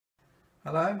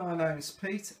Hello, my name is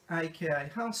Pete, aka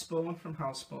Houseborn from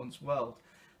Houseborn's World.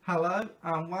 Hello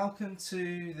and welcome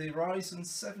to the Ryzen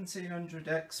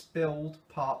 1700X build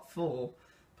part 4,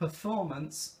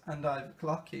 Performance and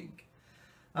Overclocking.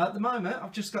 At the moment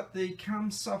I've just got the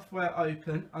CAM software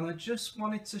open and I just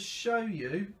wanted to show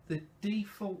you the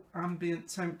default ambient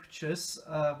temperatures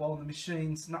while the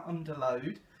machine's not under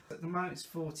load. At the moment it's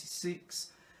 46,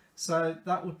 so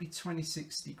that would be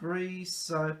 26 degrees.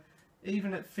 So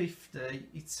even at 50,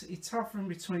 it's hovering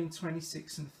between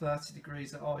 26 and 30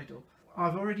 degrees at idle.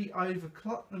 I've already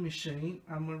overclocked the machine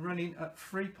and we're running at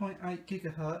 3.8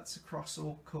 gigahertz across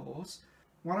all cores.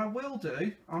 What I will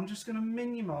do, I'm just going to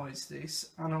minimise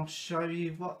this and I'll show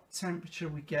you what temperature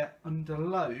we get under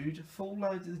load, full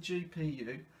load of the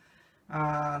GPU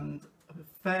and a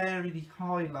fairly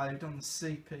high load on the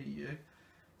CPU.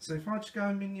 So if I just go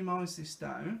and minimise this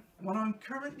down, what I'm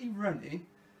currently running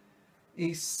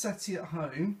is SETI at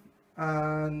home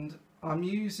and I'm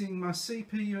using my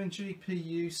CPU and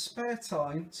GPU spare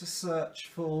time to search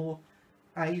for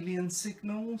alien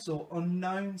signals or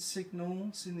unknown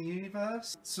signals in the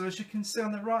universe. So as you can see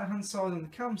on the right hand side on the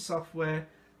CAM software,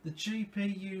 the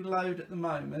GPU load at the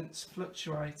moment is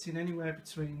fluctuating anywhere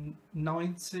between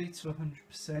 90 to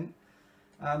 100%.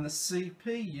 And the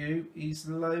CPU is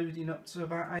loading up to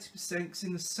about 80%, because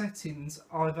in the settings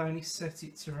I've only set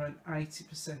it to run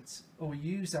 80% or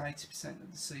use 80%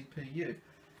 of the CPU.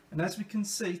 And as we can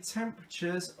see,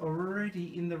 temperatures are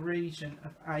already in the region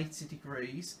of 80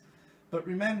 degrees. But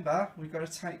remember, we've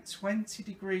got to take 20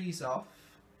 degrees off.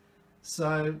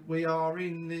 So we are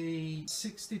in the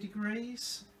 60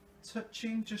 degrees,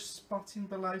 touching, just spotting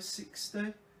below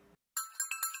 60.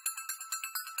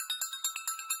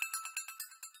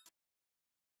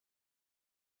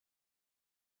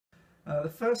 The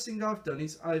first thing I've done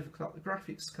is overclock the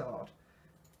graphics card,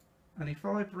 and if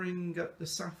I bring up the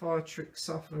Firestrike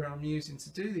software I'm using to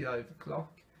do the overclock,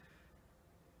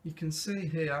 you can see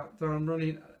here that I'm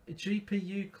running a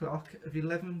GPU clock of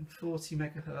 1140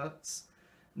 MHz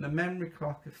and a memory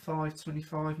clock of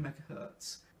 525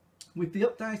 MHz. With the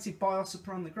updated BIOS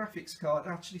upon on the graphics card,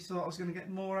 I actually thought I was going to get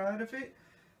more out of it,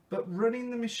 but running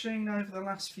the machine over the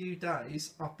last few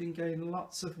days I've been getting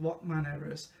lots of Wattman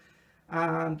errors.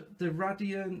 And the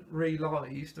Radeon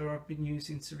Relive that I've been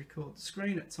using to record the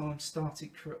screen at times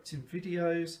started corrupting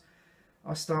videos.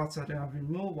 I started having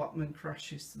more Wattman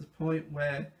crashes to the point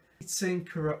where it seemed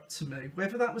corrupt to me.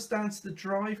 Whether that was down to the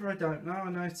driver, I don't know. I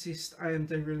noticed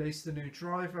AMD released a new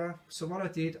driver. So what I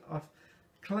did, I've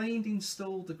cleaned,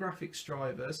 installed the graphics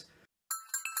drivers.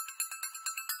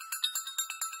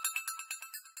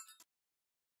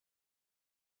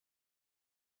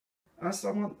 As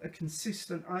I want a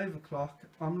consistent overclock,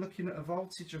 I'm looking at a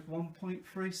voltage of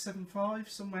 1.375,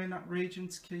 somewhere in that region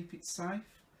to keep it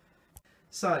safe.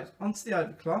 So, onto the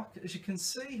overclock. As you can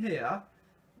see here,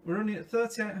 we're running at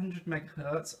 3800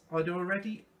 MHz. I'd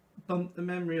already bumped the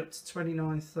memory up to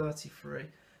 2933,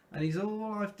 and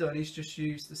all I've done is just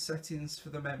use the settings for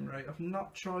the memory. I've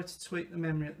not tried to tweak the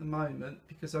memory at the moment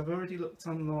because I've already looked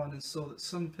online and saw that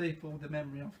some people with the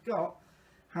memory I've got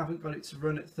haven't got it to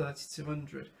run at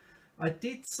 3200. I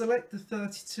did select the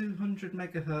 3200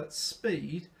 MHz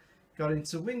speed, got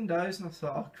into Windows and I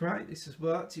thought, oh great, this has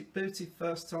worked. It booted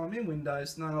first time in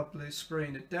Windows, now I blew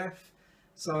screen of death.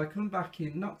 So I come back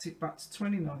in, knocked it back to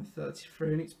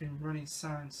 2933 and it's been running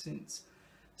sound since.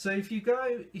 So if you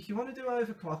want to do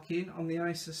overclocking on the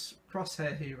Asus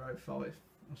Crosshair Hero 5,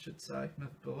 I should say,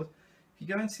 motherboard, if you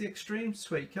go into the Extreme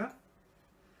Tweaker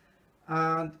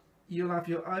and you'll have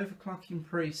your overclocking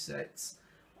presets.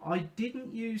 I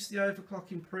didn't use the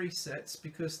overclocking presets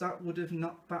because that would have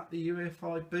knocked back the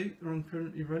UEFI boot that I'm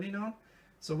currently running on.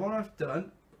 So what I've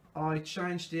done, I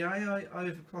changed the AI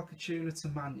overclocker tuner to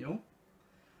manual.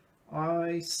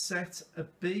 I set a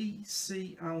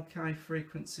BCLK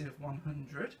frequency of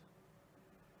 100.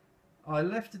 I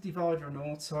left the divider on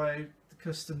auto, the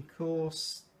custom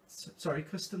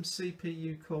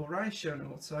CPU core ratio on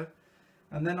auto.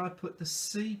 And then I put the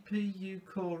CPU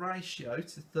core ratio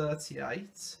to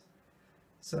 38.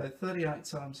 So 38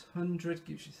 times 100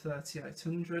 gives you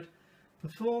 3800.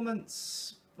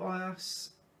 Performance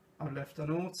BIOS I left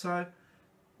on auto.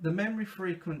 The memory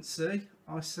frequency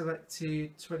I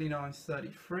selected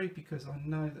 2933 because I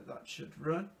know that should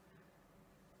run.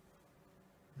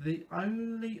 The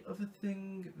only other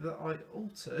thing that I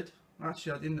altered,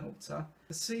 actually I didn't alter,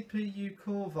 the CPU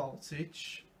core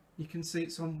voltage. You can see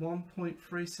it's on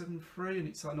 1.373 and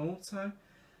it's on auto.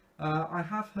 I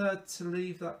have heard to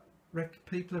leave that,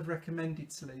 people have recommended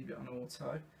to leave it on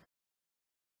auto.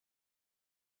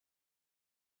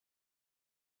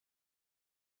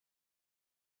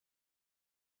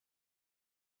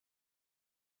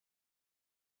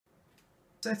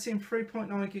 Setting 3.9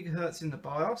 GHz in the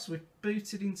BIOS. We've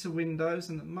booted into Windows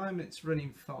and at the moment it's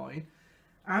running fine.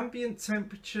 Ambient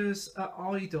temperatures at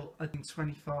idle are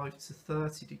 25 to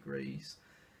 30 degrees.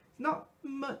 Not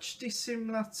much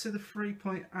dissimilar to the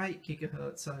 3.8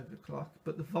 GHz overclock,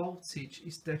 but the voltage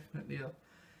is definitely up.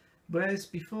 Whereas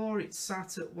before it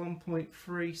sat at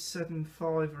 1.375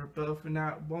 or above, we're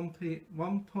now at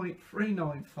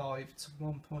 1.395 to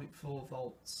 1.4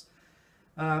 volts.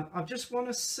 I just want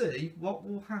to see what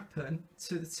will happen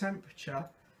to the temperature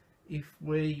if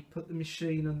we put the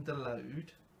machine under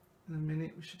load. In a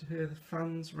minute we should hear the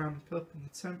fans ramp up and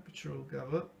the temperature will go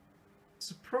up.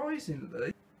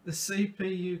 Surprisingly, the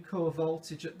CPU core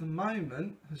voltage at the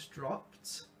moment has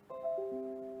dropped,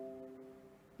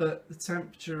 but the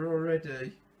temperature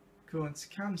already, according to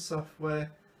CAM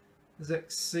software, has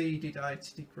exceeded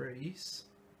 80 degrees.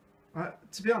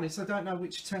 To be honest, I don't know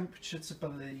which temperature to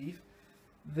believe.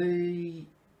 The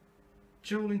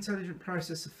Dual Intelligent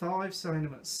Processor 5 saying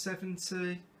I'm at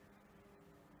 70,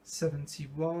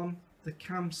 71. The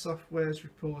CAM software is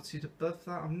reported above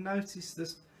that. I've noticed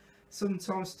there's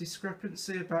sometimes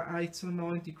discrepancy about 8 or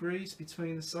 9 degrees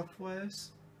between the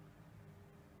softwares.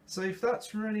 So if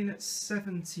that's running at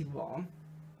 71,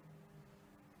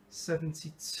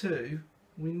 72,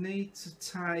 we need to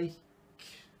take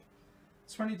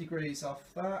 20 degrees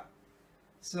off that.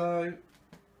 So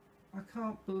I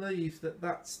can't believe that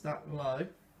that's that low.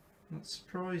 That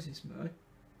surprises me.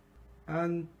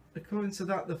 And according to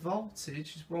that, the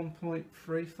voltage is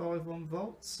 1.351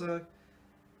 volts. So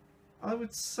I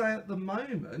would say at the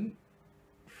moment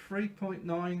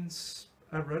 3.9's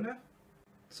a runner.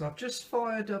 So I've just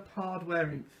fired up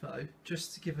hardware info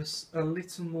just to give us a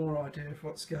little more idea of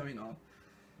what's going on.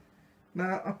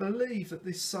 Now I believe that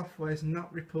this software is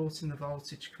not reporting the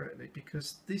voltage correctly,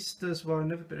 because this does what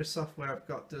another bit of software I've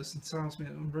got does and tells me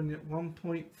that I'm running at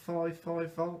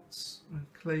 1.55 volts, and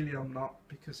clearly I'm not,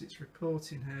 because it's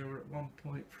reporting here we're at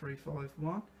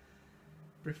 1.351.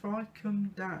 But if I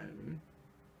come down,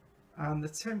 and the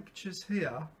temperatures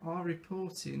here are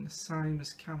reporting the same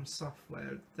as CAM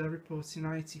software, they're reporting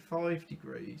 85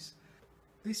 degrees.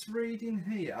 This reading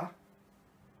here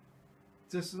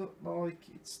does look like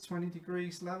it's 20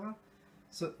 degrees lower.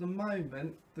 So at the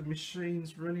moment the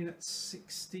machine's running at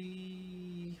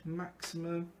 60,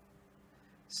 maximum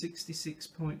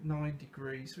 66.9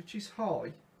 degrees, which is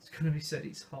high. It's going to be said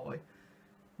it's high,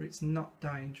 but it's not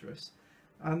dangerous.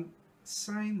 And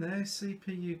saying there,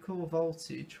 CPU core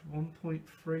voltage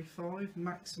 1.35,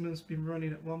 maximum's been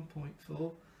running at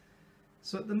 1.4.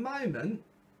 So at the moment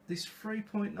this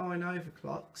 3.9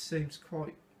 overclock seems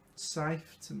quite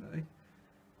safe to me.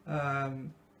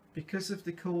 Because of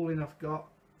the cooling I've got,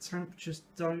 temperatures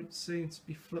don't seem to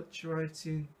be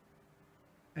fluctuating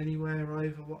anywhere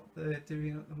over what they're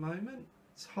doing at the moment.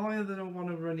 It's higher than I want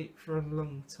to run it for a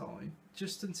long time,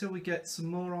 just until we get some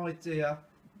more idea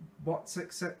what's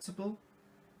acceptable.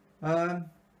 I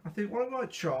think what I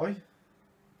might try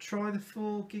the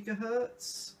 4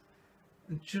 gigahertz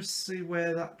and just see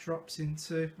where that drops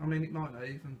into. I mean, it might not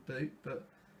even boot, but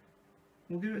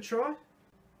we'll give it a try.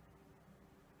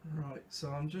 Right,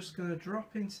 so I'm just going to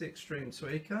drop into the extreme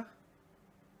tweaker.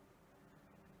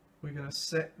 We're going to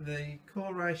set the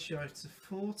core ratio to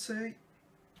 40.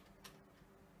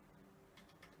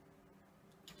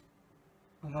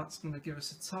 And that's going to give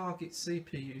us a target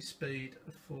CPU speed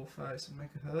of 4000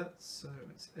 megahertz. So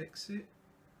let's exit,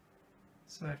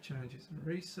 save changes and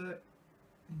reset.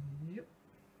 Yep.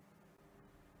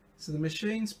 So the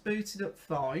machine's booted up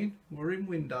fine. We're in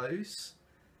Windows.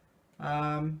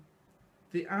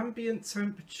 The ambient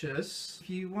temperatures, if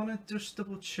you want to just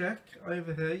double check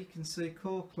over here, you can see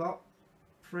core clock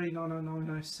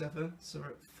 390907, so we're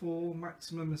at 4,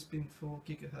 maximum has been 4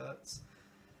 gigahertz.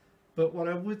 But what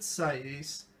I would say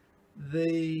is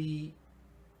the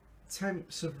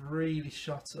temps have really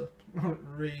shot up,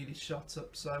 really shot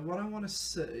up. So what I want to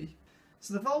see,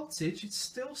 so the voltage, it's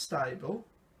still stable,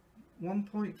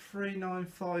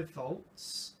 1.395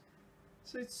 volts,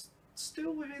 so it's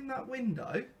still within that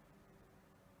window.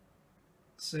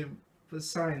 So for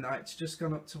saying that, it's just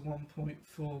gone up to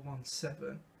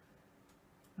 1.417,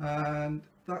 and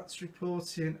that's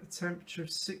reporting a temperature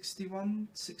of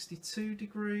 62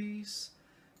 degrees,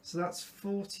 so that's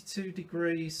 42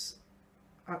 degrees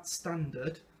at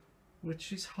standard,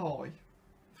 which is high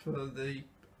for the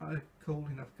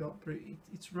cooling I've got, but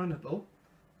it's runnable.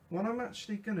 What I'm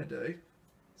actually going to do,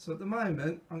 so at the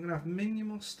moment I'm going to have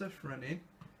minimal stuff running,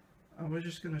 and we're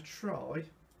just going to try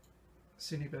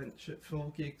Cinebench at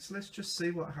 4 gigs. Let's just see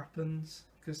what happens,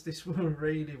 because this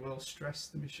really will stress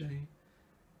the machine.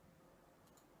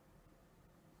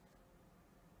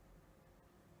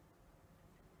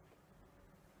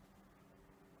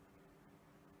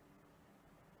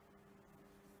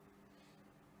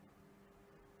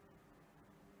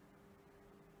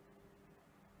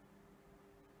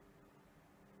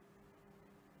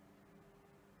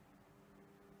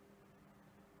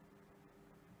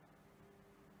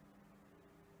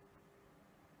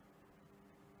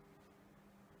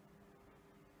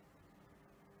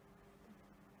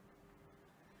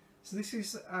 So this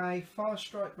is a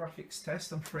Firestrike graphics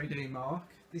test on 3D Mark.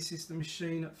 This is the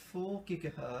machine at 4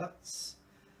 GHz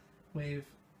with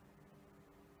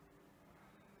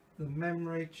the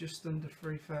memory just under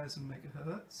 3000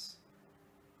 MHz.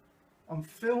 I'm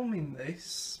filming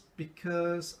this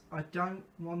because I don't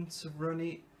want to run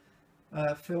it,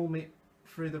 film it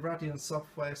through the Radeon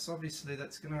software, so obviously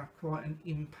that's going to have quite an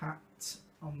impact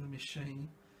on the machine.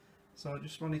 So I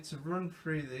just wanted to run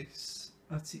through this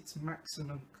at its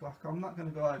maximum clock. I'm not going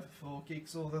to go over 4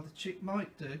 gigs, although the chip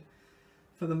might do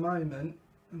for the moment,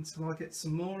 until I get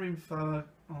some more info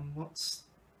on what's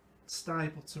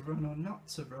stable to run or not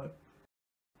to run.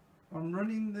 I'm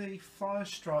running the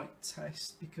Firestrike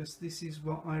test because this is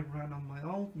what I ran on my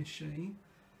old machine.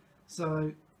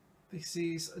 So this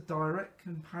is a direct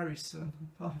comparison,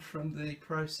 apart from the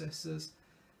processor's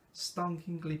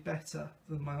stonkingly better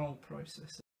than my old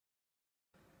processor.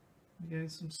 We're getting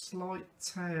some slight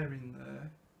tear in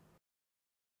there.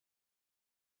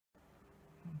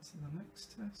 On to the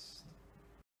next test.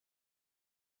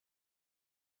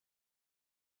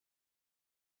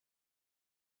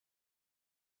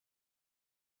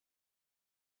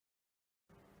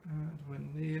 And we're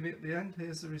nearly at the end.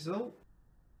 Here's the result.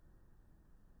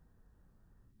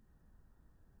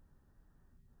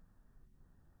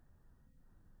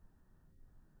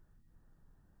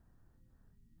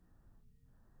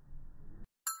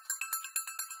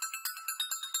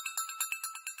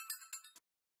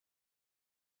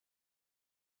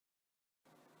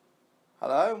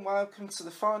 Hello and welcome to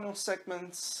the final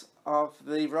segment of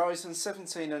the Ryzen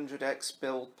 1700X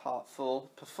build part 4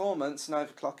 performance and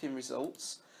overclocking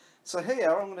results. So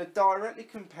here I'm going to directly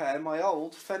compare my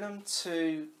old Phenom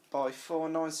II by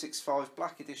 4965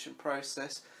 Black Edition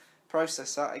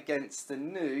processor against the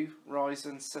new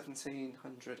Ryzen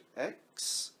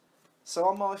 1700X. So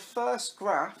on my first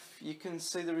graph you can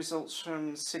see the results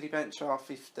from Cinebench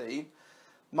R15.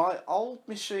 My old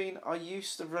machine, I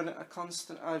used to run at a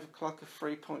constant overclock of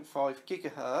 3.5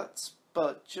 GHz,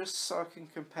 but just so I can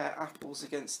compare apples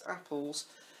against apples,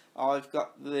 I've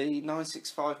got the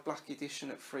 965 Black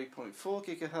Edition at 3.4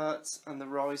 GHz and the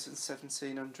Ryzen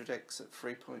 1700X at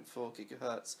 3.4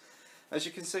 GHz. As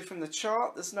you can see from the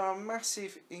chart, there's now a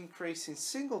massive increase in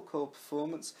single core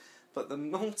performance, but the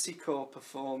multi-core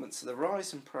performance of the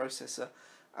Ryzen processor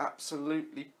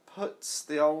absolutely puts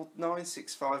the old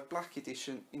 965 Black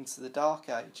Edition into the dark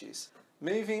ages.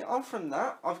 Moving on from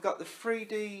that, I've got the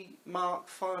 3D Mark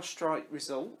Firestrike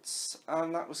results,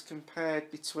 and that was compared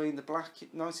between the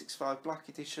 965 Black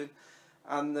Edition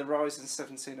and the Ryzen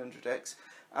 1700X.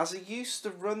 As I used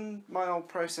to run my old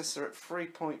processor at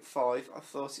 3.5, I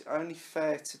thought it only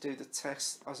fair to do the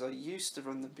test as I used to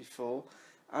run them before,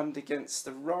 and against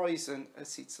the Ryzen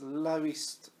at its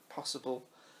lowest possible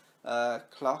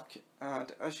clock.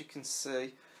 And as you can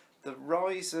see, the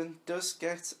Ryzen does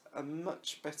get a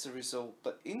much better result,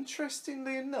 but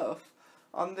interestingly enough,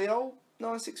 on the old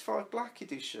 965 Black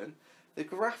Edition, the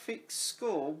graphics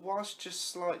score was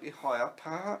just slightly higher.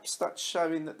 Perhaps that's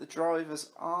showing that the drivers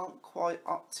aren't quite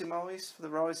optimized for the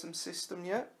Ryzen system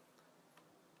yet.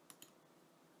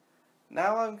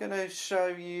 Now I'm going to show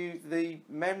you the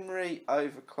memory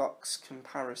overclocks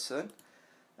comparison.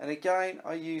 And again,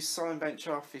 I use Cinebench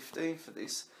R15 for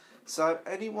this. So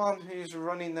anyone who's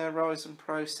running their Ryzen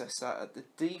processor at the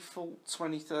default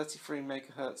 2033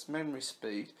 MHz memory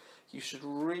speed, you should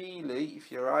really,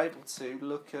 if you're able to,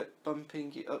 look at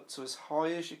bumping it up to as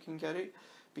high as you can get it.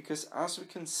 Because as we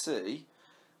can see,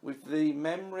 with the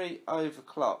memory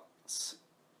overclocks,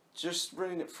 just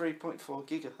running at 3.4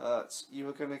 GHz, you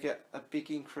are going to get a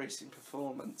big increase in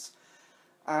performance.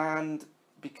 And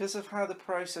because of how the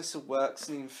processor works,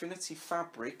 the Infinity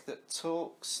fabric that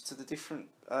talks to the different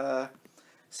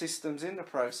systems in the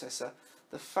processor,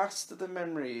 the faster the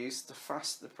memory is, the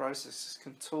faster the processor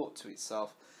can talk to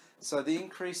itself. So the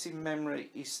increase in memory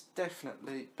is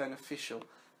definitely beneficial.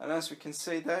 And as we can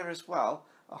see there as well,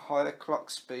 a higher clock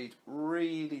speed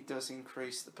really does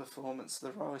increase the performance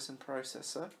of the Ryzen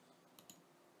processor.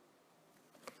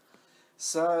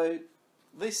 So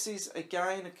this is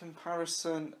again a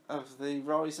comparison of the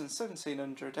Ryzen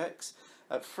 1700X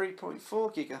at 3.4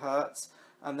 GHz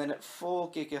and then at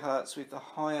 4 GHz with the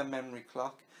higher memory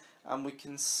clock, and we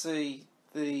can see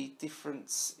the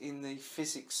difference in the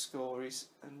physics score is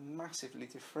massively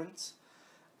different,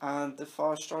 and the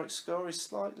Firestrike score is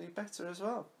slightly better as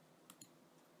well.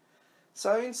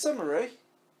 So in summary,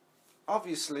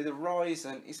 obviously the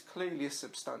Ryzen is clearly a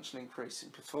substantial increase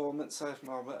in performance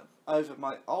over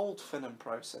my old Phenom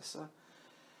processor,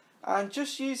 and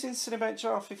just using Cinebench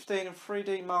R15 and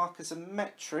 3D Mark as a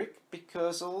metric,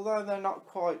 because although they're not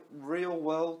quite real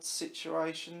world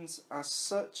situations as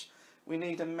such, we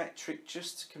need a metric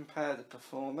just to compare the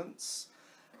performance,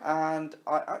 and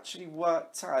I actually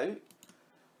worked out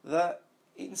that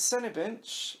in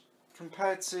Cinebench,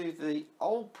 compared to the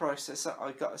old processor,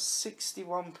 I got a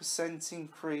 61%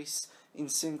 increase in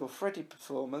single threaded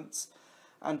performance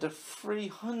and a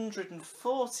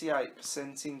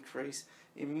 348% increase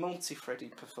in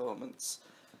multi-threaded performance.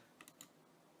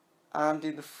 And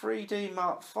in the 3D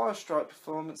Mark Firestrike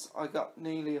performance, I got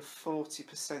nearly a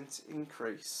 40%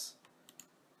 increase.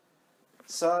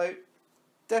 So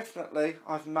definitely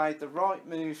I've made the right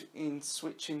move in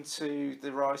switching to the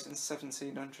Ryzen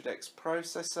 1700X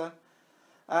processor.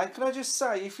 And can I just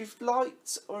say, if you've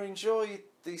liked or enjoyed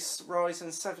this Ryzen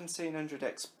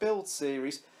 1700X build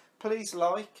series, please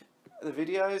like the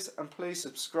videos and please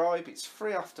subscribe. It's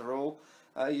free after all.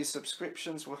 Your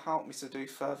subscriptions will help me to do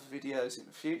further videos in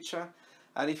the future.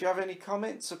 And if you have any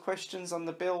comments or questions on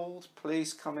the build,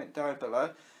 please comment down below.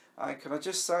 And can I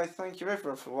just say thank you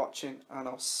everyone for watching, and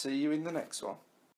I'll see you in the next one.